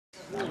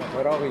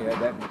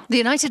The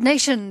United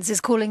Nations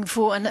is calling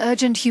for an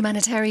urgent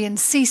humanitarian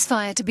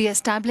ceasefire to be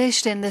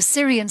established in the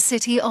Syrian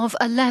city of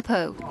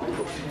Aleppo.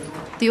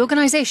 The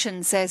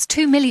organisation says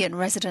 2 million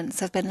residents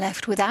have been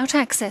left without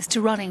access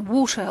to running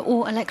water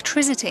or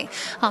electricity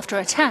after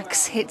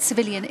attacks hit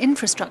civilian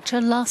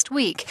infrastructure last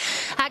week.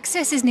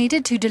 Access is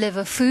needed to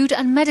deliver food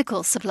and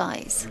medical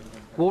supplies.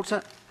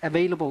 Water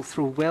available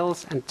through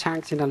wells and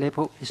tanks in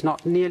Aleppo is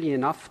not nearly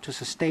enough to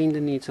sustain the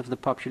needs of the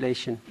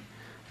population.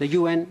 The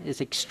UN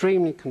is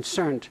extremely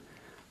concerned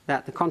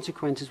that the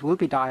consequences will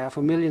be dire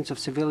for millions of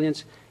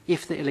civilians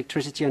if the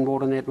electricity and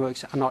water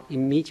networks are not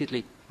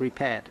immediately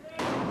repaired.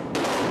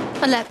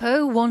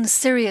 Aleppo, once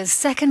Syria's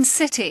second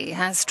city,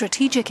 has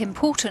strategic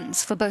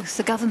importance for both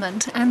the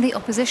government and the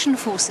opposition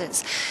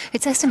forces.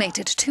 It's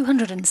estimated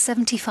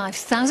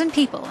 275,000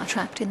 people are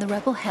trapped in the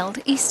rebel-held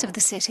east of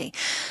the city.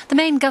 The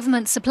main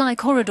government supply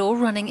corridor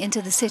running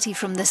into the city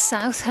from the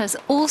south has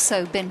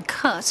also been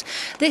cut.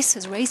 This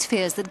has raised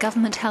fears that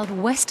government-held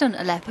western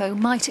Aleppo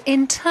might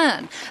in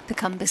turn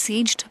become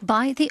besieged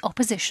by the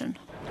opposition.